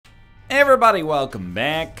Everybody, welcome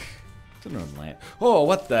back to Northernlion. Oh,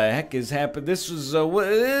 what the heck is happening? This is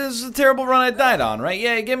a terrible run I died on, right?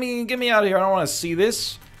 Yeah, get me out of here. I don't want to see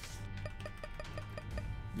this.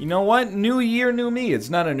 You know what? New year, new me. It's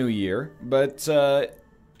not a new year, but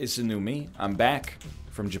it's a new me. I'm back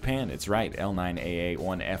from Japan. It's right.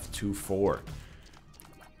 L9AA1F24.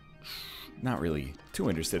 Not really too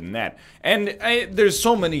interested in that. And there's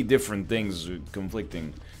so many different things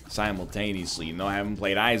conflicting simultaneously. You know, I haven't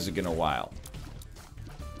played Isaac in a while.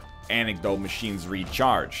 Anecdote machines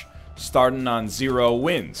recharge. Starting on 0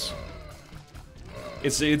 wins.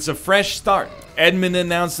 It's a fresh start. Edmund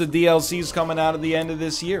announced the DLC's coming out at the end of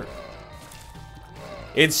this year.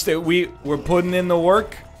 We're putting in the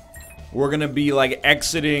work. We're gonna be like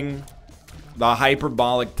exiting the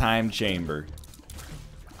hyperbolic time chamber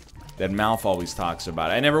that Malf always talks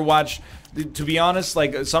about. I never watched, to be honest,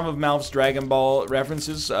 like some of Malf's Dragon Ball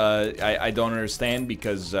references, I don't understand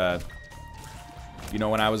because, you know,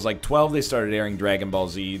 when I was like 12, they started airing Dragon Ball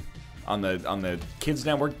Z on the kids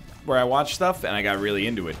network where I watched stuff, and I got really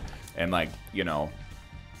into it. And like, you know,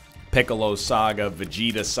 Piccolo Saga,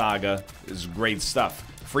 Vegeta Saga is great stuff.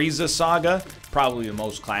 Frieza Saga, probably the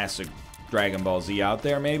most classic Dragon Ball Z out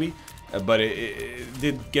there, maybe. But it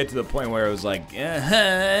did get to the point where it was like,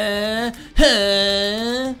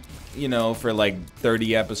 you know, for like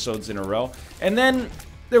 30 episodes in a row. And then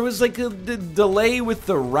there was like a delay with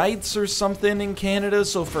the rights or something in Canada,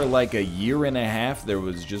 so for like a year and a half, there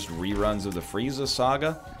was just reruns of the Frieza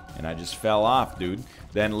Saga, and I just fell off, dude.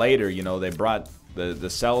 Then later, you know, they brought the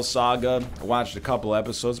Cell Saga. I watched a couple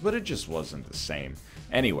episodes, but it just wasn't the same.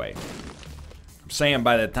 Anyway, I'm saying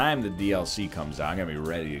by the time the DLC comes out, I'm gonna be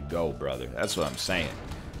ready to go, brother. That's what I'm saying.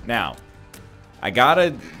 Now, I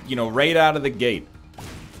gotta, you know, right out of the gate,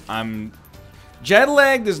 jet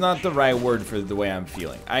lagged is not the right word for the way I'm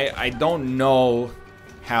feeling. I don't know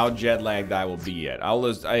how jet lagged I will be yet.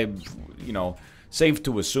 You know, safe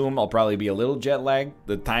to assume I'll probably be a little jet lagged.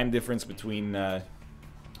 The time difference between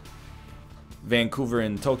Vancouver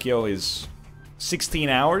and Tokyo is 16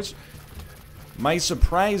 hours. Might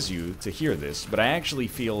surprise you to hear this, but I actually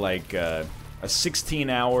feel like a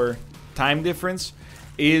 16-hour time difference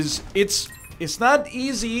is it's not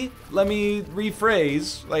easy. Let me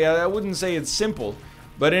rephrase. Like, I wouldn't say it's simple,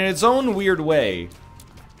 but in its own weird way,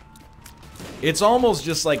 it's almost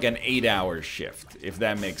just like an 8-hour shift, if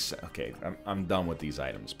that makes sense. Okay, I'm done with these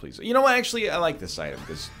items, please. You know what? Actually, I like this item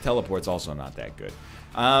because teleport's also not that good.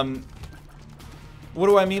 What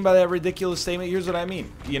do I mean by that ridiculous statement? Here's what I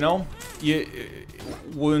mean. You know,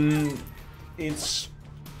 when it's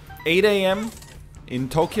 8 a.m. in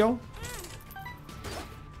Tokyo,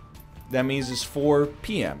 that means it's 4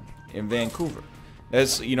 p.m. in Vancouver.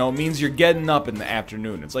 That's, you know, it means you're getting up in the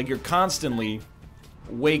afternoon. It's like you're constantly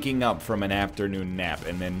waking up from an afternoon nap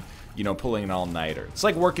and then, you know, pulling an all-nighter. It's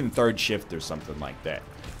like working third shift or something like that.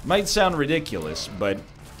 Might sound ridiculous, but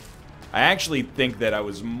I actually think that I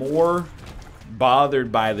was more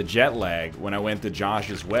bothered by the jet lag when I went to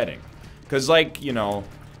Josh's wedding. Because, like, you know,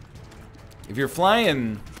 if you're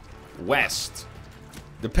flying west,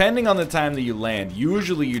 depending on the time that you land,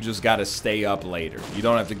 usually you just gotta stay up later. You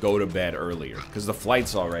don't have to go to bed earlier, because the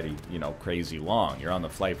flight's already, you know, crazy long. You're on the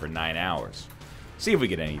flight for 9 hours. See if we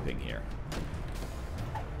get anything here.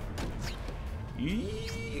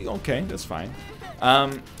 Okay, that's fine.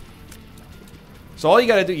 So all you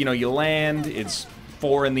gotta do, you know, you land, it's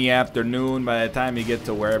 4 in the afternoon. By the time you get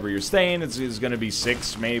to wherever you're staying, it's gonna be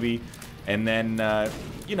 6 maybe. And then,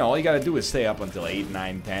 you know, all you gotta do is stay up until 8,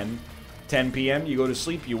 9, 10 p.m. You go to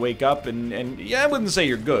sleep, you wake up, and yeah, I wouldn't say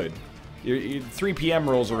you're good. 3 p.m.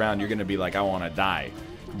 rolls around, you're gonna be like, I wanna die.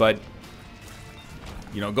 But,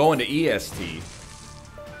 you know, going to EST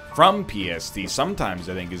from PST sometimes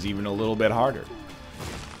I think is even a little bit harder.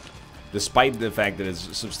 Despite the fact that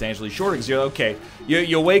it's substantially shorter, because you're okay.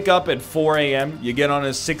 You wake up at 4 a.m., you get on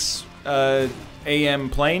a 6 a.m.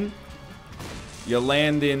 plane, you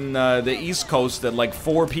land in the East Coast at like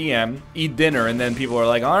 4 p.m., eat dinner, and then people are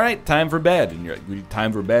like, all right, time for bed. And you're like,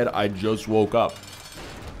 time for bed? I just woke up.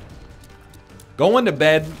 Going to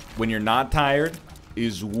bed when you're not tired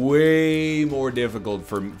is way more difficult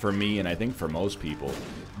for me, and I think for most people,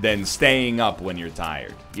 than staying up when you're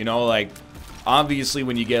tired. You know, like, obviously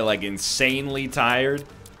when you get like insanely tired,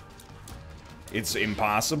 it's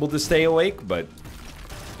impossible to stay awake, but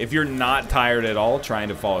if you're not tired at all, trying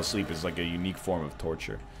to fall asleep is like a unique form of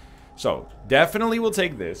torture. So, definitely will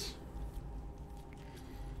take this.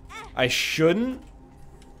 I shouldn't.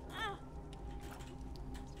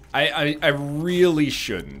 I really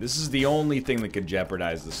shouldn't. This is the only thing that could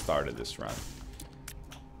jeopardize the start of this run.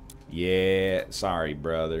 Yeah, sorry,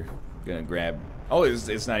 brother. Gonna grab Oh,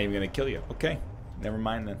 it's not even gonna kill you. Okay, never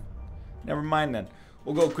mind then. Never mind then.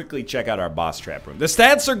 We'll go quickly check out our boss trap room. The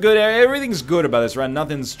stats are good. Everything's good about this run.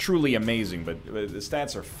 Nothing's truly amazing, but the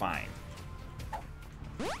stats are fine.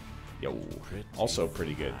 Yo, also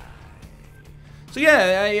pretty good. So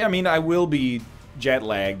yeah, I mean, I will be jet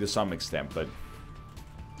lagged to some extent, but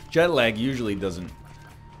jet lag usually doesn't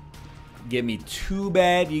get me too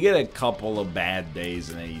bad. You get a couple of bad days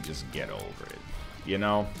and then you just get over it. You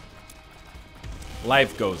know?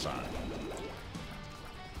 Life goes on.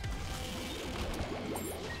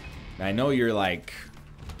 I know you're like,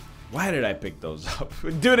 why did I pick those up?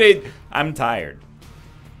 Dude, I'm tired.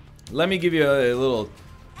 Let me give you a little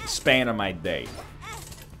span of my day.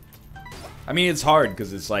 I mean, it's hard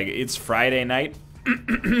because it's like, it's Friday night,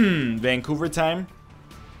 Vancouver time.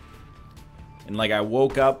 And like, I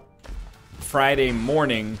woke up Friday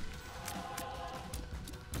morning,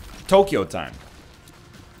 Tokyo time.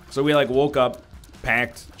 So we like woke up,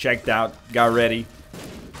 packed, checked out, got ready.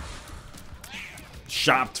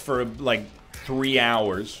 Shopped for like 3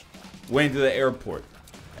 hours. Went to the airport.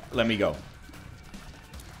 Let me go.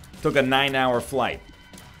 Took a 9-hour flight.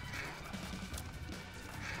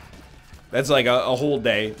 That's like a whole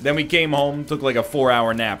day. Then we came home, took like a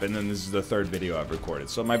 4-hour nap, and then this is the third video I've recorded.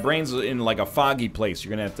 So my brain's in like a foggy place.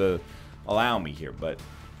 You're gonna have to allow me here, but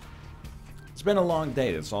it's been a long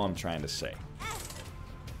day. That's all I'm trying to say.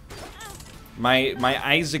 My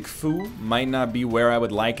Isaac Fu might not be where I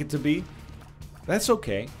would like it to be. That's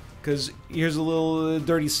okay, because here's a little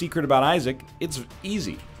dirty secret about Isaac. It's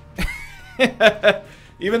easy.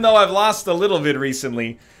 Even though I've lost a little bit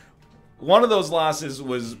recently, one of those losses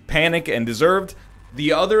was panic and deserved.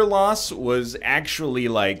 The other loss was actually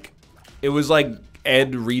like, it was like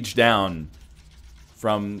Ed reached down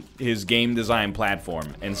from his game design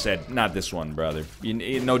platform and said, not this one, brother.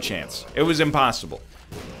 No chance. It was impossible.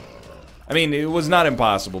 I mean, it was not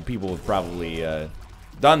impossible. People have probably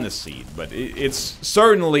done the seed, but it's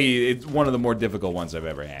certainly one of the more difficult ones I've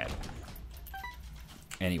ever had.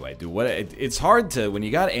 Anyway, dude, it's hard to, when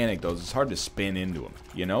you got anecdotes, it's hard to spin into them,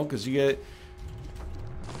 you know, because you get,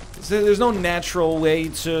 there's no natural way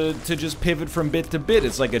to just pivot from bit to bit.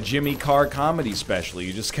 It's like a Jimmy Carr comedy special.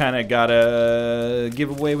 You just kind of gotta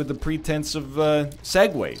give away with the pretense of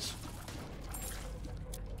segues.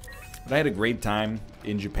 But I had a great time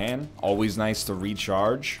in Japan. Always nice to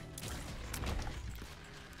recharge.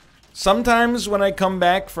 Sometimes when I come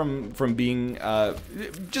back from being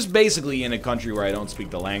just basically in a country where I don't speak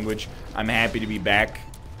the language, I'm happy to be back.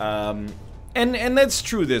 And that's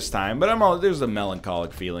true this time, but there's a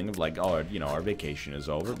melancholic feeling of like, oh, you know, our vacation is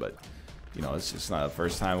over, but you know, it's not the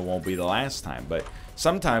first time, it won't be the last time. But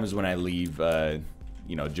sometimes when I leave,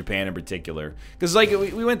 you know, Japan in particular, because like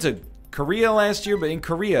we went to Korea last year, but in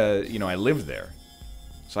Korea, you know, I lived there,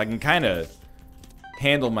 so I can kind of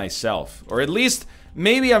handle myself, or at least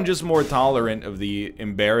maybe I'm just more tolerant of the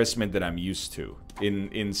embarrassment that I'm used to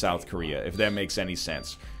in South Korea, if that makes any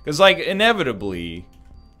sense. Because like inevitably,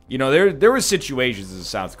 you know, there were situations in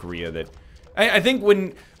South Korea that I think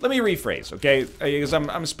when, let me rephrase, okay, because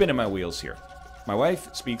I'm spinning my wheels here. My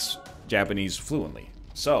wife speaks Japanese fluently,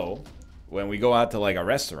 so when we go out to like a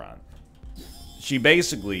restaurant, she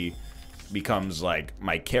basically becomes like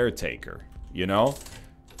my caretaker, you know?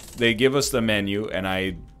 They give us the menu, and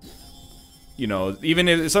I, you know, even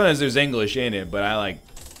if sometimes there's English in it, but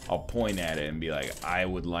I'll point at it and be like, I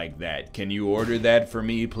would like that. Can you order that for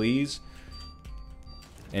me, please?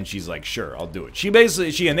 And she's like, sure, I'll do it.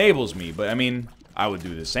 She enables me, but I mean, I would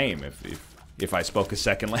do the same if I spoke a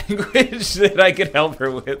second language that I could help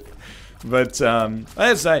her with. But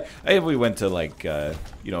if we went to like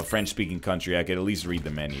you know, a French-speaking country, I could at least read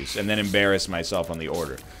the menus and then embarrass myself on the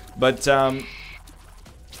order. But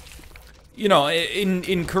you know,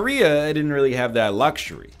 in Korea, I didn't really have that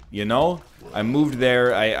luxury, you know? I moved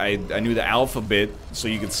there, I knew the alphabet, so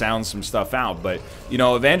you could sound some stuff out, but, you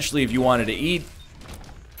know, eventually if you wanted to eat,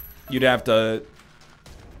 you'd have to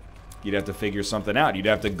figure something out. You'd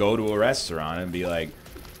have to go to a restaurant and be like,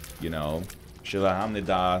 you know,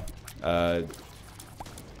 실례합니다,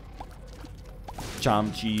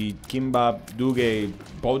 참치 김밥 2개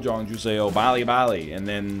보정 주세요, bali, and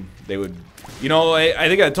then they would, you know, I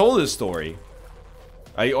think I told this story.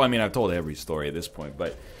 I mean, I've told every story at this point,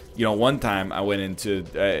 but, you know, one time I went into,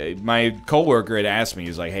 my coworker had asked me,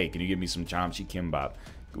 he's like, hey, can you give me some chamchi kimbap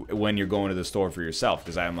when you're going to the store for yourself?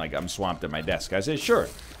 Because I'm swamped at my desk. I said, sure.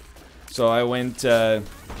 So I went, chamchi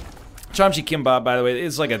kimbap, by the way,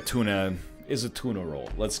 is like a tuna roll.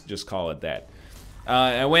 Let's just call it that.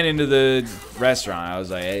 I went into the restaurant. I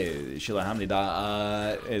was like, hey, shila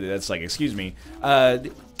hamnida. That's like, excuse me.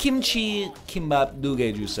 kimchi kimbap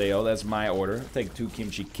duge juseo. That's my order. Take 2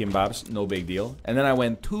 kimchi kimbaps, no big deal. And then I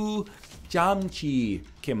went 2 jamchi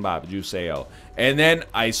kimbap juseo. And then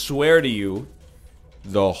I swear to you,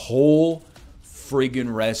 the whole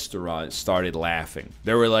friggin' restaurant started laughing.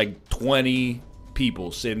 There were like 20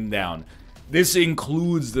 people sitting down. This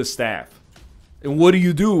includes the staff. And what do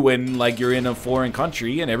you do when, like, you're in a foreign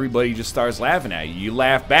country and everybody just starts laughing at you? You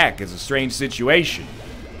laugh back. It's a strange situation.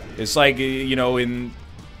 It's like, you know, in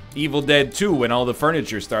Evil Dead 2 when all the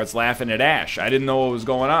furniture starts laughing at Ash. I didn't know what was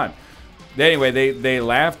going on. Anyway, they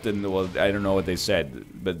laughed and, well, I don't know what they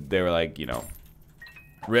said, but they were like, you know,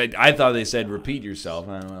 I thought they said repeat yourself.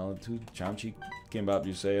 I don't know, 2 chamchi kimbap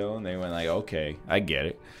juseo, and they went like, okay, I get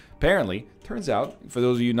it. Apparently, turns out, for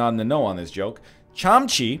those of you not in the know on this joke,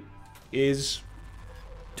 chamchi is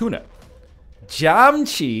tuna.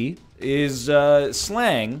 Jamchi is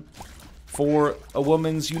slang for a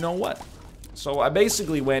woman's you-know-what. So I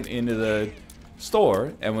basically went into the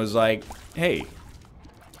store and was like, hey,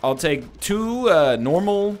 I'll take 2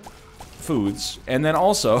 normal foods, and then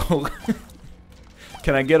also,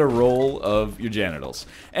 can I get a roll of your genitals?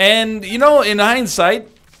 And, you know, in hindsight,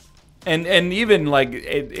 and even, like,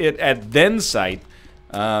 at then sight,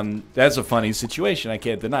 that's a funny situation, I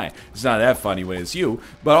can't deny. It's not that funny when it's you,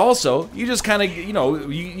 but also, you just kind of, you know,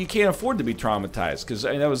 you can't afford to be traumatized, because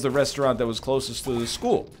that was the restaurant that was closest to the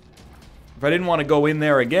school. If I didn't want to go in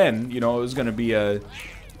there again, you know, it was going to be it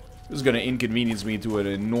was going to inconvenience me to an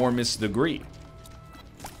enormous degree.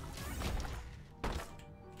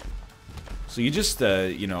 So you just,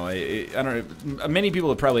 you know, I don't know, many people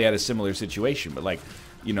have probably had a similar situation, but, like,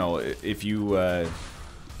 you know, if you're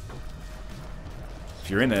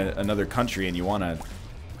in another country and you wanna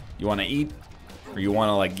eat, or you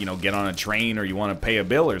wanna, like, you know, get on a train, or you wanna pay a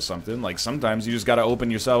bill or something, like, sometimes you just gotta open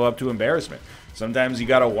yourself up to embarrassment. Sometimes you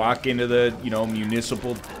gotta walk into the, you know,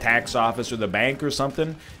 municipal tax office or the bank or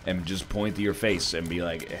something and just point to your face and be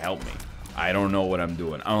like, help me. I don't know what I'm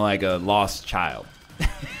doing. I'm like a lost child.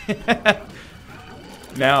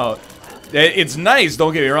 Now, it's nice,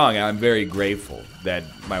 don't get me wrong, I'm very grateful that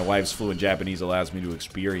my wife's fluent Japanese allows me to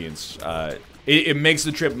experience, it makes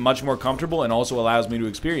the trip much more comfortable, and also allows me to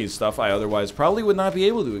experience stuff I otherwise probably would not be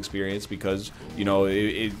able to experience, because, you know,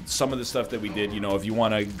 some of the stuff that we did, you know, if you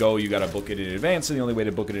want to go, you got to book it in advance, and the only way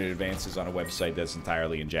to book it in advance is on a website that's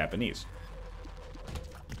entirely in Japanese.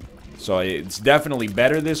 So it's definitely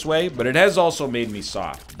better this way, but it has also made me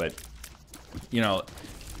soft. But, you know,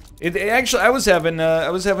 actually, I was having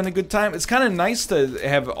a good time. It's kind of nice to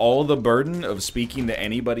have all the burden of speaking to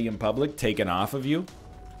anybody in public taken off of you.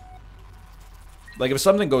 Like, if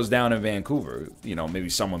something goes down in Vancouver, you know, maybe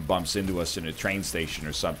someone bumps into us in a train station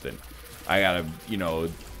or something, I gotta, you know,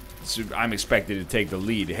 I'm expected to take the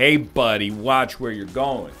lead. Hey, buddy, watch where you're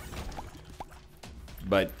going.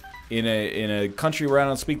 But in a country where I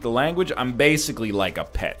don't speak the language, I'm basically like a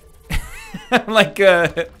pet.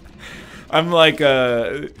 I'm like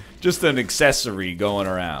just an accessory going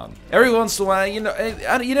around. Every once in a while, you know,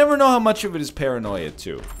 you never know how much of it is paranoia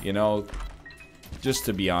too, you know, just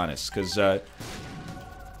to be honest, because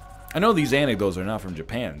I know these anecdotes are not from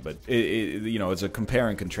Japan, but you know, it's a compare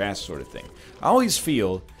and contrast sort of thing. I always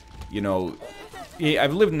feel, you know,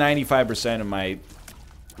 I've lived 95% of my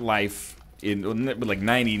life like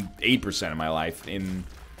 98% of my life in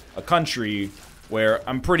a country where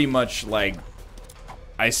I'm pretty much like,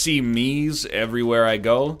 I see me's everywhere I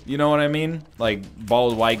go, you know what I mean? Like,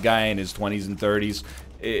 bald white guy in his 20s and 30s.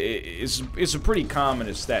 It's a pretty common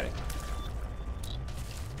aesthetic.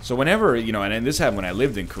 So whenever, you know, and this happened when I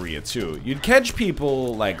lived in Korea too, you'd catch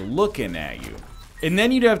people, like, looking at you. And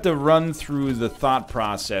then you'd have to run through the thought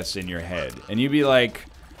process in your head. And you'd be like,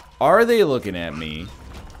 are they looking at me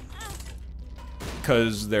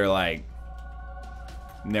because they're like,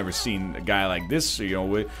 never seen a guy like this, you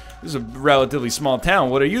know, this is a relatively small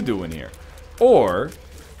town, what are you doing here? Or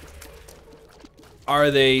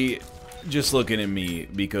are they just looking at me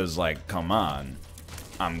because, like, come on,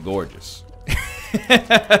 I'm gorgeous?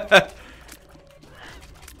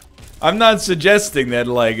 I'm not suggesting that,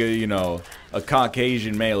 like, you know, a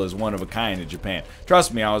Caucasian male is one of a kind in Japan.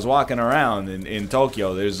 Trust me, I was walking around in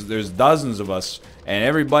Tokyo, there's dozens of us, and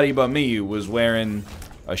everybody but me was wearing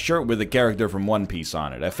a shirt with a character from One Piece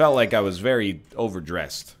on it. I felt like I was very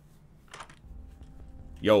overdressed.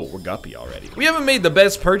 Yo, we're guppy already. We haven't made the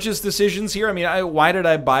best purchase decisions here. I mean, why did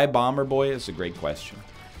I buy Bomber Boy? It's a great question.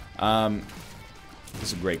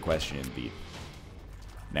 It's a great question indeed.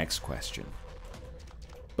 Next question.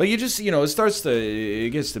 But you just, you know, it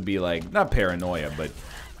gets to be like, not paranoia, but,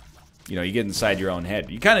 you know, you get inside your own head.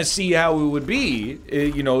 You kind of see how it would be,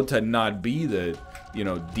 you know, to not be the you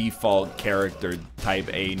know, default character type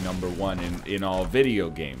A #1 in all video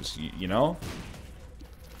games, you know?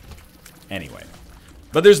 Anyway.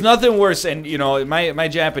 But there's nothing worse, and, you know, my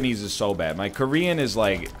Japanese is so bad. My Korean is,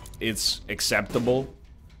 like, it's acceptable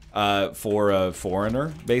for a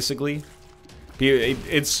foreigner, basically.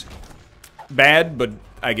 It's bad, but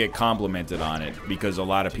I get complimented on it because a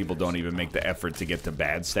lot of people don't even make the effort to get to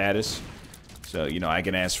bad status. So, you know, I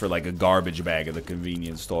can ask for like a garbage bag at the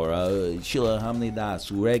convenience store. And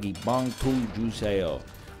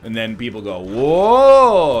then people go,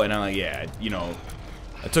 whoa! And I'm like, yeah, you know,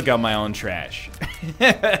 I took out my own trash.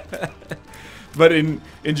 But in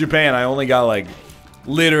Japan, I only got like,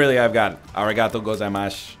 literally I've got arigato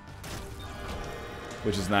gozaimasu,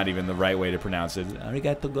 which is not even the right way to pronounce it.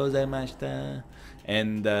 Arigato gozaimashita.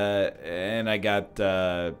 And I got,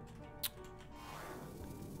 I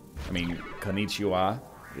mean, konnichiwa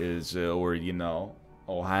is, or, you know,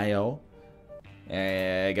 Ohio.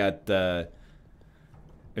 And I got, I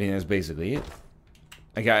mean, that's basically it.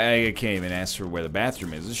 I can't even ask for where the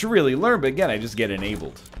bathroom is. I should really learn, but again, I just get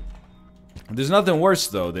enabled. There's nothing worse,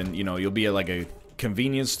 though, than, you know, you'll be at, like, a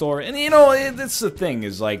convenience store. And, you know, that's the thing,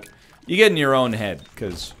 is, like, you get in your own head,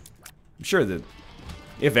 because I'm sure that,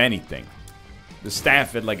 if anything, the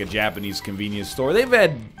staff at, like, a Japanese convenience store, they've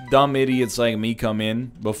had dumb idiots like me come in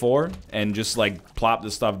before and just, like, plop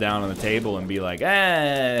the stuff down on the table and be like,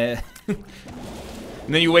 ah.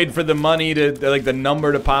 And then you wait for the money to, like, the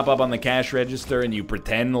number to pop up on the cash register, and you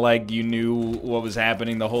pretend like you knew what was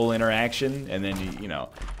happening the whole interaction, and then, you know,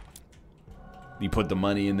 you put the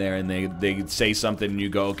money in there, and they say something, and you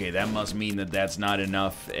go, okay, that must mean that that's not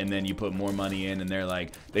enough, and then you put more money in, and they're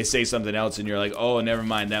like, they say something else, and you're like, oh, never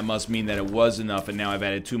mind, that must mean that it was enough, and now I've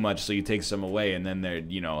added too much, so you take some away, and then they're,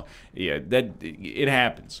 you know, yeah, that, it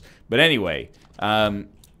happens. But anyway,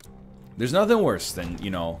 there's nothing worse than, you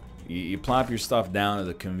know, you plop your stuff down at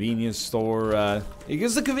the convenience store,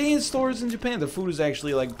 because the convenience stores in Japan, the food is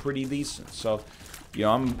actually, like, pretty decent, so, you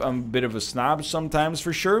know, I'm a bit of a snob sometimes,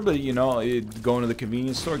 for sure, but, you know, going to the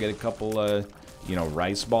convenience store, get a couple, you know,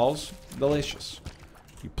 rice balls, delicious.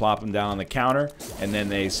 You plop them down on the counter, and then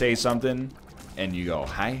they say something, and you go,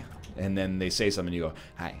 hi, and then they say something, and you go,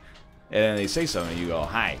 hi, and then they say something, and you go,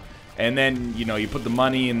 hi. And then, you know, you put the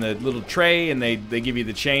money in the little tray, and they give you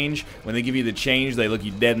the change. When they give you the change, they look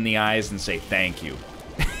you dead in the eyes and say, thank you.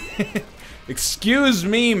 Excuse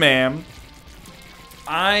me, ma'am.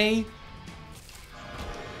 I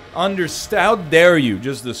understand. How dare you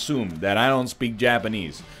just assume that I don't speak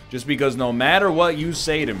Japanese? Just because no matter what you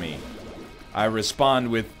say to me, I respond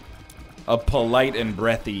with a polite and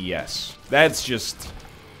breathy yes. That's just...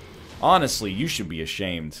 Honestly, you should be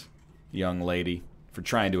ashamed, young lady, for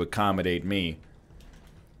trying to accommodate me.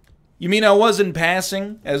 You mean I wasn't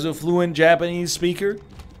passing as a fluent Japanese speaker?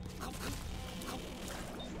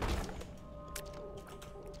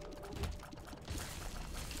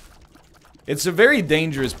 It's a very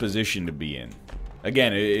dangerous position to be in.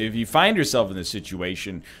 Again, if you find yourself in this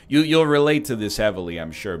situation, you'll relate to this heavily,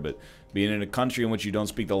 I'm sure, but being in a country in which you don't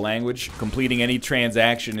speak the language, completing any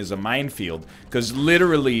transaction is a minefield, because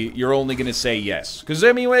literally, you're only going to say yes. Because,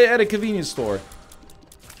 I mean, at a convenience store,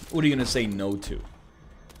 what are you going to say no to?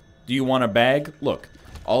 Do you want a bag? Look,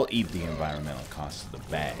 I'll eat the environmental cost of the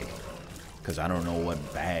bag, because I don't know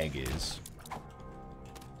what bag is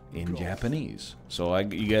in Japanese. So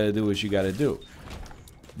you gotta do what you gotta do.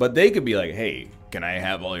 But they could be like, hey, can I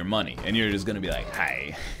have all your money? And you're just gonna be like,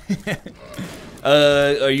 hi.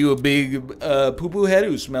 Are you a big poo-poo head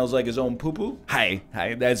who smells like his own poo-poo? Hi,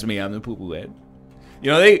 that's me, I'm the poo-poo head.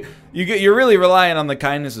 You know, you're really relying on the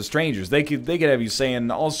kindness of strangers. They could have you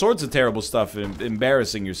saying all sorts of terrible stuff and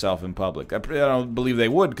embarrassing yourself in public. I don't believe they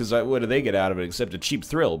would, because what do they get out of it except a cheap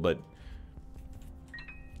thrill? But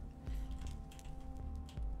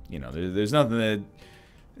you know, there's nothing that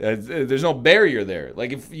there's no barrier there.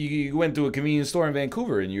 Like if you went to a convenience store in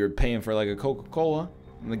Vancouver and you were paying for like a Coca-Cola,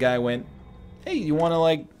 and the guy went, "Hey, you want to,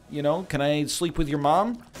 like, you know, can I sleep with your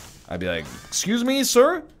mom?" I'd be like, "Excuse me,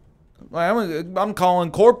 sir? I'm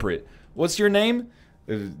calling corporate. What's your name?"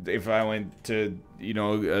 If I went to, you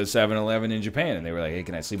know, a 7-Eleven in Japan and they were like, "Hey,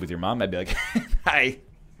 can I sleep with your mom?" I'd be like, "Hi,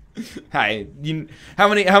 hi." How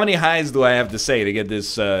many highs do I have to say to get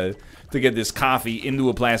this coffee into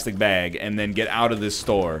a plastic bag and then get out of this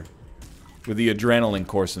store with the adrenaline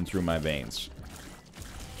coursing through my veins?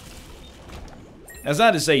 That's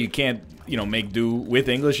not to say you can't, you know, make do with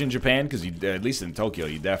English in Japan, because at least in Tokyo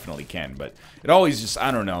you definitely can, but it always just,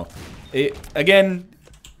 I don't know. Again,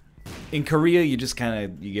 in Korea you just kind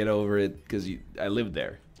of, you get over it because I lived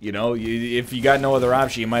there. You know, if you got no other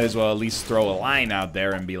option, you might as well at least throw a line out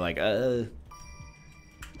there and be like,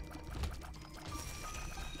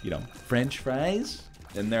 you know, French fries?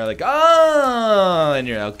 And they're like, oh, and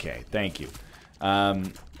you're okay, thank you.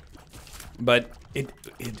 But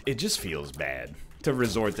it just feels bad to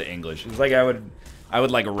resort to English. It's like I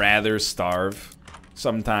would like rather starve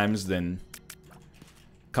sometimes than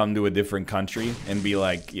come to a different country and be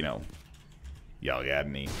like, you know, y'all got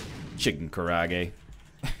any chicken karage?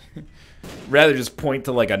 Rather just point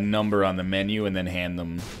to like a number on the menu and then hand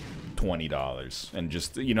them $20 and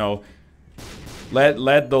just, you know,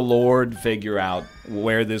 let the Lord figure out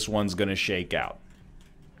where this one's gonna shake out.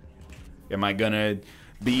 Am I gonna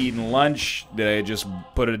be eating lunch? Did I just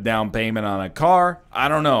put a down payment on a car? I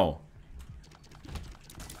don't know.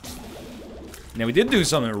 Now, we did do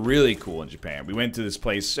something really cool in Japan. We went to this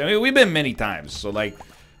place. I mean, we've been many times, so like,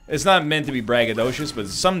 it's not meant to be braggadocious, but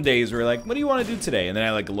some days we're like, what do you want to do today? And then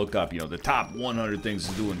I like look up, you know, the top 100 things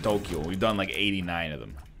to do in Tokyo. We've done like 89 of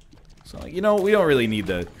them. So, like, you know, we don't really need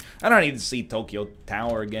to, I don't need to see Tokyo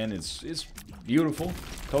Tower again. It's beautiful.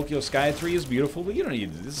 Tokyo Sky Tree is beautiful, but you don't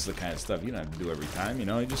need to, this is the kind of stuff you don't have to do every time, you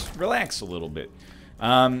know, you just relax a little bit.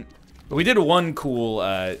 But we did one cool,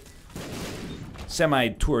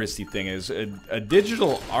 semi-touristy thing, is a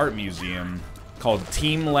digital art museum called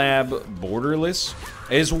Team Lab Borderless.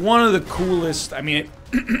 It's one of the coolest, I mean,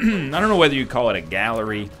 I don't know whether you call it a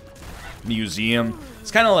gallery, museum.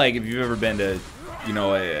 It's kind of like if you've ever been to, you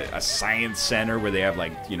know, a science center where they have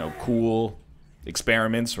like, you know, cool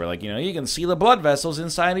experiments where like, you know, you can see the blood vessels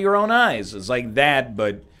inside of your own eyes. It's like that,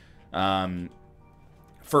 but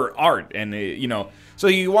for art. And, you know, so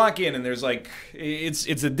you walk in and there's like, it's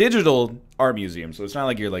a digital art museum, so it's not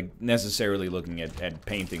like you're like necessarily looking at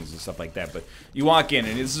paintings and stuff like that, but you walk in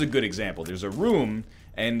and this is a good example. There's a room,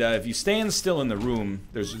 and if you stand still in the room,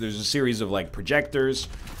 there's a series of like projectors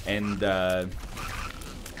and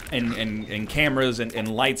cameras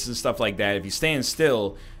and lights and stuff like that. If you stand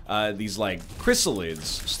still, these like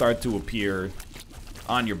chrysalids start to appear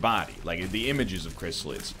on your body, like the images of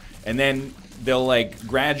chrysalids, and then they'll like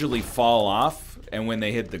gradually fall off, and when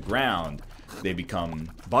they hit the ground, they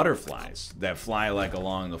become butterflies that fly like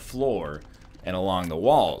along the floor and along the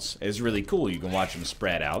walls. It's really cool. You can watch them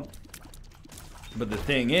spread out. But the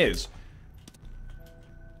thing is,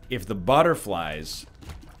 if the butterflies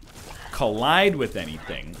collide with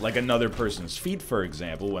anything, like another person's feet, for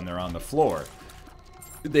example, when they're on the floor,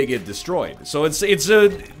 they get destroyed. So it's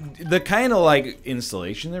the kind of like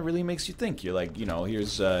installation that really makes you think. You're like, you know,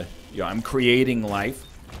 here's you know, I'm creating life.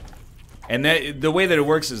 And the way that it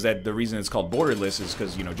works is that the reason it's called borderless is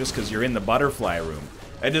because, you know, just because you're in the butterfly room,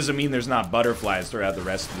 that doesn't mean there's not butterflies throughout the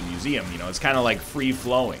rest of the museum. You know, it's kind of like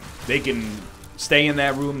free-flowing. They can stay in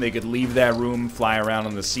that room, they could leave that room, fly around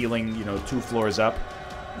on the ceiling, you know, 2 floors up.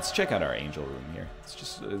 Let's check out our angel room here. Let's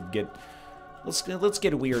just let's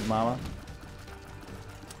get weird, mama.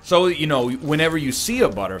 So, you know, whenever you see a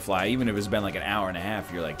butterfly, even if it's been like an hour and a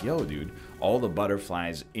half, you're like, yo, dude, all the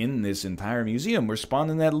butterflies in this entire museum were spawned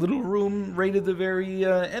in that little room right at the very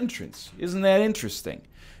entrance. Isn't that interesting?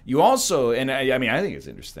 You also, and I mean, I think it's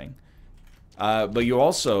interesting, but you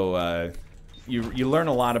also, you learn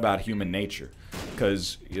a lot about human nature,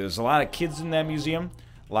 because there's a lot of kids in that museum,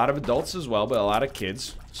 a lot of adults as well, but a lot of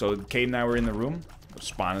kids. So Kate and I were in the room,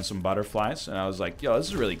 spawning some butterflies, and I was like, yo, this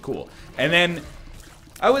is really cool. And then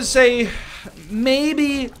I would say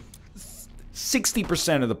maybe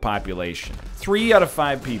 60% of the population, 3 out of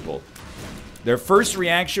 5 people, their first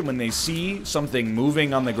reaction when they see something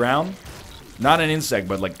moving on the ground, not an insect,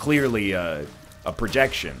 but like clearly a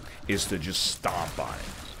projection, is to just stomp on it.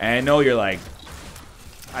 And I know you're like,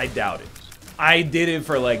 I doubt it. I did it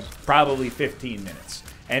for like probably 15 minutes.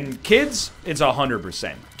 And kids, it's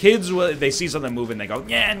 100%. Kids, they see something moving, they go,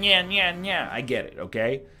 yeah, yeah, yeah, yeah. I get it,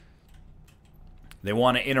 okay? They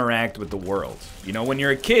want to interact with the world. You know, when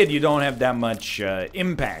you're a kid, you don't have that much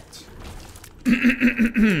impact.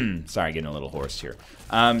 Sorry, getting a little hoarse here.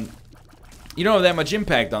 You don't have that much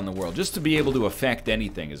impact on the world. Just to be able to affect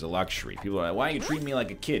anything is a luxury. People are like, why are you treating me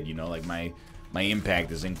like a kid? You know, like my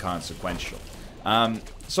impact is inconsequential.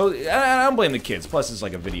 So I don't blame the kids. Plus, it's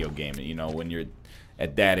like a video game. You know, when you're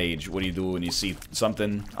at that age, what do you do when you see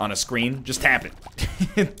something on a screen? Just tap it.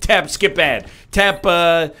 Tap, skip ad. Tap,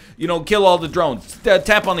 you know, kill all the drones.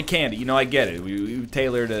 Tap on the candy. You know, I get it. We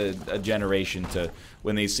tailored a generation to,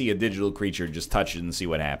 when they see a digital creature, just touch it and see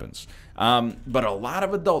what happens. But a lot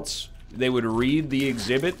of adults, they would read the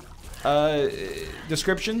exhibit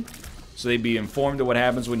description, so they'd be informed of what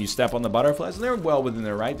happens when you step on the butterflies. And they're well within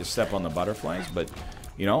their right to step on the butterflies, but,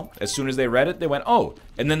 you know, as soon as they read it, they went, oh.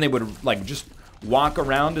 And then they would, like, just walk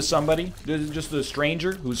around to somebody, just a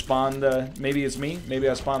stranger who spawned, maybe it's me, maybe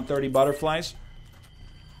I spawned 30 butterflies,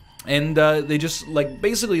 And they just, like,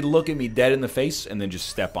 basically look at me dead in the face and then just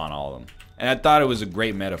step on all of them. And I thought it was a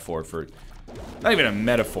great metaphor for... Not even a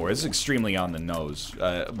metaphor, it's extremely on the nose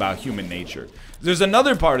about human nature. There's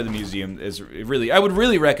another part of the museum is really... I would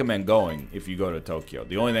really recommend going if you go to Tokyo.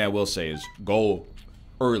 The only thing I will say is go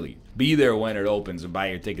early. Be there when it opens and buy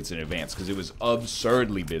your tickets in advance, because it was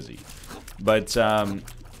absurdly busy. But,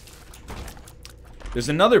 there's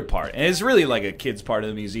another part, and it's really like a kid's part of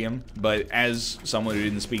the museum, but as someone who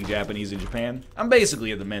didn't speak Japanese in Japan, I'm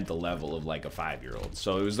basically at the mental level of like a 5-year-old,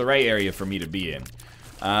 so it was the right area for me to be in.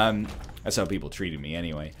 That's how people treated me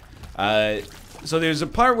anyway. So there's a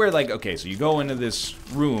part where, like, okay, so you go into this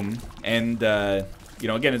room, and, you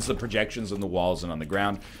know, again, it's the projections on the walls and on the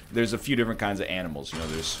ground. There's a few different kinds of animals. You know,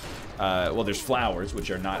 there's, well, there's flowers, which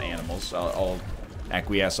are not animals. I'll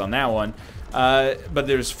acquiesce on that one. But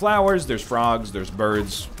there's flowers, there's frogs, there's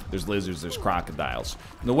birds, there's lizards, there's crocodiles.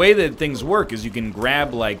 And the way that things work is you can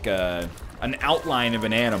grab, like, an outline of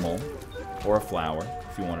an animal or a flower,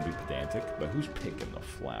 if you want to be pedantic. But who's picking the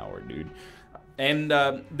flower, dude? And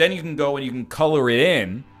then you can go and you can color it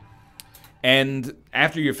in. And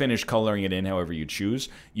after you're finished coloring it in, however you choose,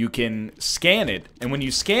 you can scan it. And when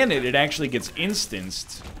you scan it, it actually gets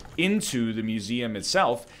instanced into the museum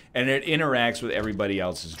itself, and it interacts with everybody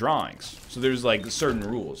else's drawings. So there's, like, certain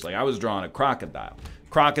rules. Like, I was drawing a crocodile.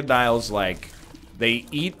 Crocodiles, like, they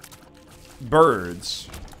eat birds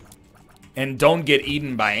and don't get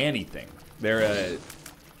eaten by anything. They're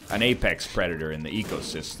an apex predator in the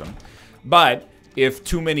ecosystem. But if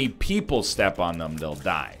too many people step on them, they'll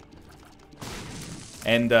die.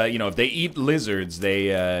 And, you know, if they eat lizards,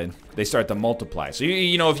 they start to multiply. So,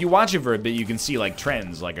 you know, if you watch it for a bit, you can see, like,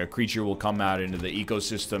 trends. Like, a creature will come out into the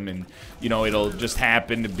ecosystem and, you know, it'll just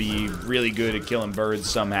happen to be really good at killing birds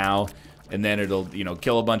somehow. And then it'll, you know,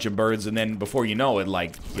 kill a bunch of birds. And then before you know it,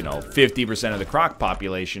 like, you know, 50% of the croc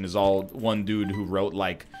population is all one dude who wrote,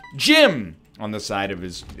 like, Jim on the side of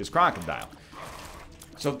his crocodile.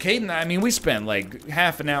 So Kate and I mean, we spent, like,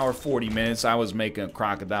 half an hour, 40 minutes. I was making a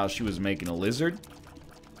crocodile. She was making a lizard.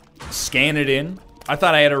 Scan it in. I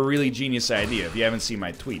thought I had a really genius idea. If you haven't seen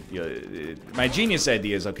my tweet, my genius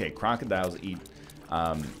idea is, okay, crocodiles eat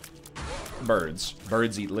birds.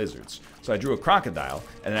 Birds eat lizards. So I drew a crocodile,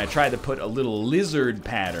 and then I tried to put a little lizard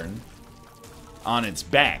pattern on its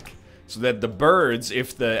back, so that the birds,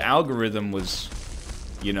 if the algorithm was,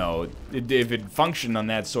 you know, if it functioned on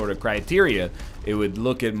that sort of criteria, it would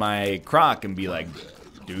look at my croc and be like,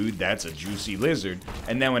 dude, that's a juicy lizard.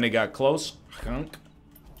 And then when it got close, hunk,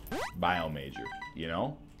 bio major, you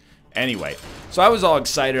know? Anyway, so I was all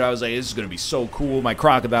excited. I was like, this is going to be so cool. My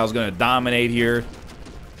crocodile's going to dominate here.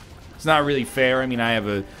 It's not really fair. I mean, I have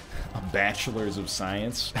a bachelor's of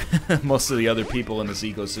science. Most of the other people in this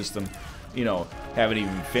ecosystem, you know, haven't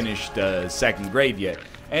even finished second grade yet.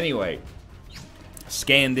 Anyway,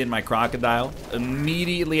 scanned in my crocodile.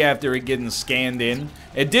 Immediately after it getting scanned in,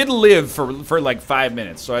 it did live for like 5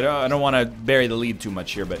 minutes, so I don't want to bury the lead too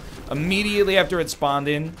much here, but immediately after it spawned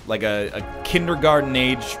in, like a kindergarten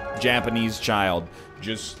age Japanese child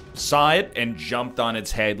just saw it and jumped on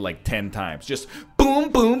its head like 10 times. Just boom,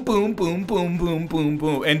 boom, boom, boom, boom, boom, boom,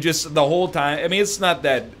 boom, and just the whole time. I mean, it's not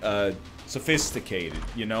that sophisticated,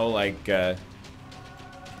 you know, like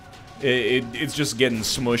it's just getting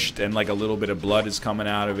smushed, and like a little bit of blood is coming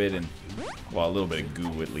out of it, and, well, a little bit of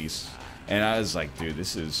goo at least. And I was like, dude,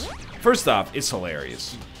 this is... First off, it's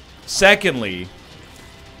hilarious. Secondly,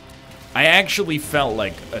 I actually felt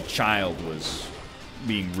like a child was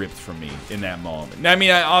being ripped from me in that moment. I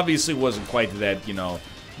mean, I obviously wasn't quite to that, you know,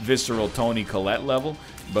 visceral Tony Collette level,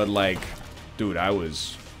 but, like, dude, I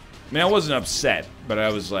was... I mean, I wasn't upset, but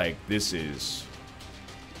I was like, this is...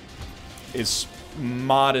 It's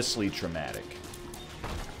modestly traumatic.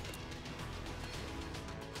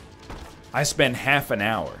 I spent half an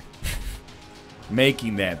hour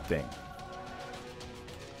making that thing.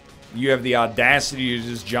 You have the audacity to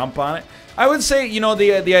just jump on it. I would say, you know,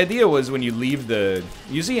 the idea was when you leave the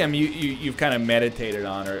museum, you've kind of meditated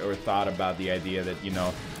on or thought about the idea that, you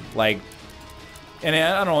know, like, and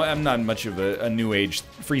I don't know, I'm not much of a new age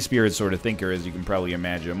free spirit sort of thinker, as you can probably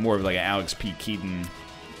imagine. I'm more of like an Alex P. Keaton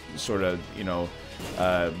sort of, you know,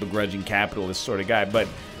 begrudging capitalist sort of guy. But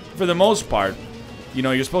for the most part, you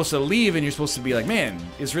know, you're supposed to leave and you're supposed to be like, man,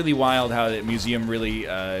 it's really wild how the museum really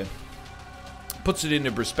puts it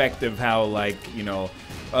into perspective how, like, you know,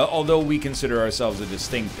 although we consider ourselves a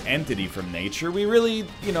distinct entity from nature, we really,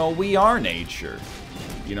 you know, we are nature.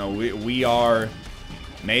 You know, we are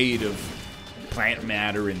made of plant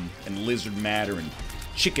matter and lizard matter and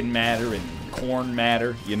chicken matter and corn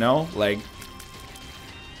matter, you know, like,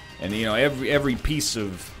 and, you know, every piece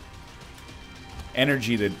of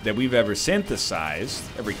energy that we've ever synthesized,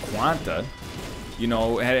 every quanta, you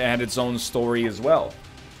know, had its own story as well.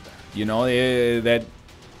 You know, that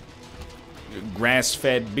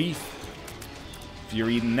grass-fed beef, if you're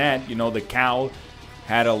eating that, you know, the cow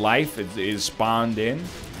had a life, it is spawned in.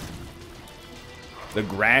 The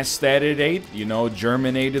grass that it ate, you know,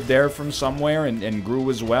 germinated there from somewhere and grew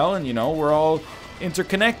as well. And, you know, we're all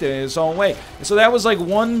interconnected in its own way. So that was like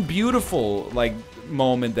one beautiful, like,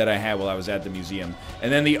 moment that I had while I was at the museum. And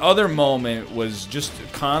then the other moment was just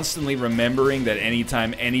constantly remembering that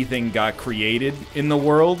anytime anything got created in the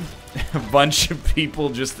world, a bunch of people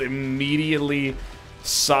just immediately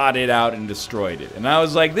sought it out and destroyed it. And I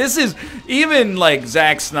was like, this is, even like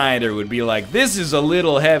Zack Snyder would be like, this is a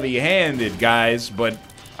little heavy-handed, guys, but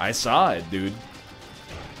I saw it, dude.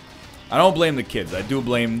 I don't blame the kids. I do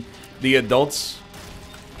blame the adults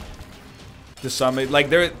to some, like,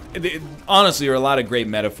 honestly, there are a lot of great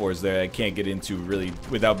metaphors there I can't get into really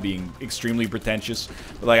without being extremely pretentious.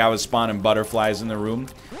 But, like, I was spawning butterflies in the room,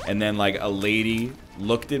 and then, like, a lady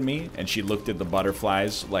looked at me, and she looked at the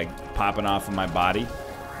butterflies, like, popping off of my body,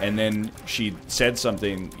 and then she said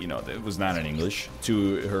something, you know, that was not in English,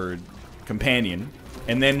 to her companion,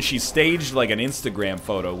 and then she staged, like, an Instagram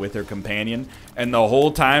photo with her companion, and the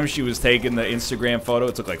whole time she was taking the Instagram photo,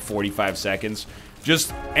 it took, like, 45 seconds,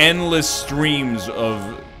 just endless streams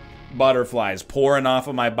of butterflies pouring off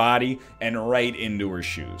of my body and right into her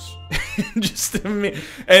shoes. Just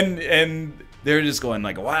and they're just going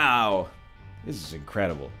like, wow, this is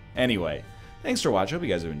incredible. Anyway, thanks for watching. Hope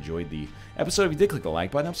you guys have enjoyed the episode. If you did, click the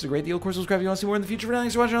like button. Helps a great deal. Of course, subscribe if you want to see more in the future. For now,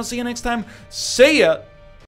 thanks for watching. I'll see you next time. See ya!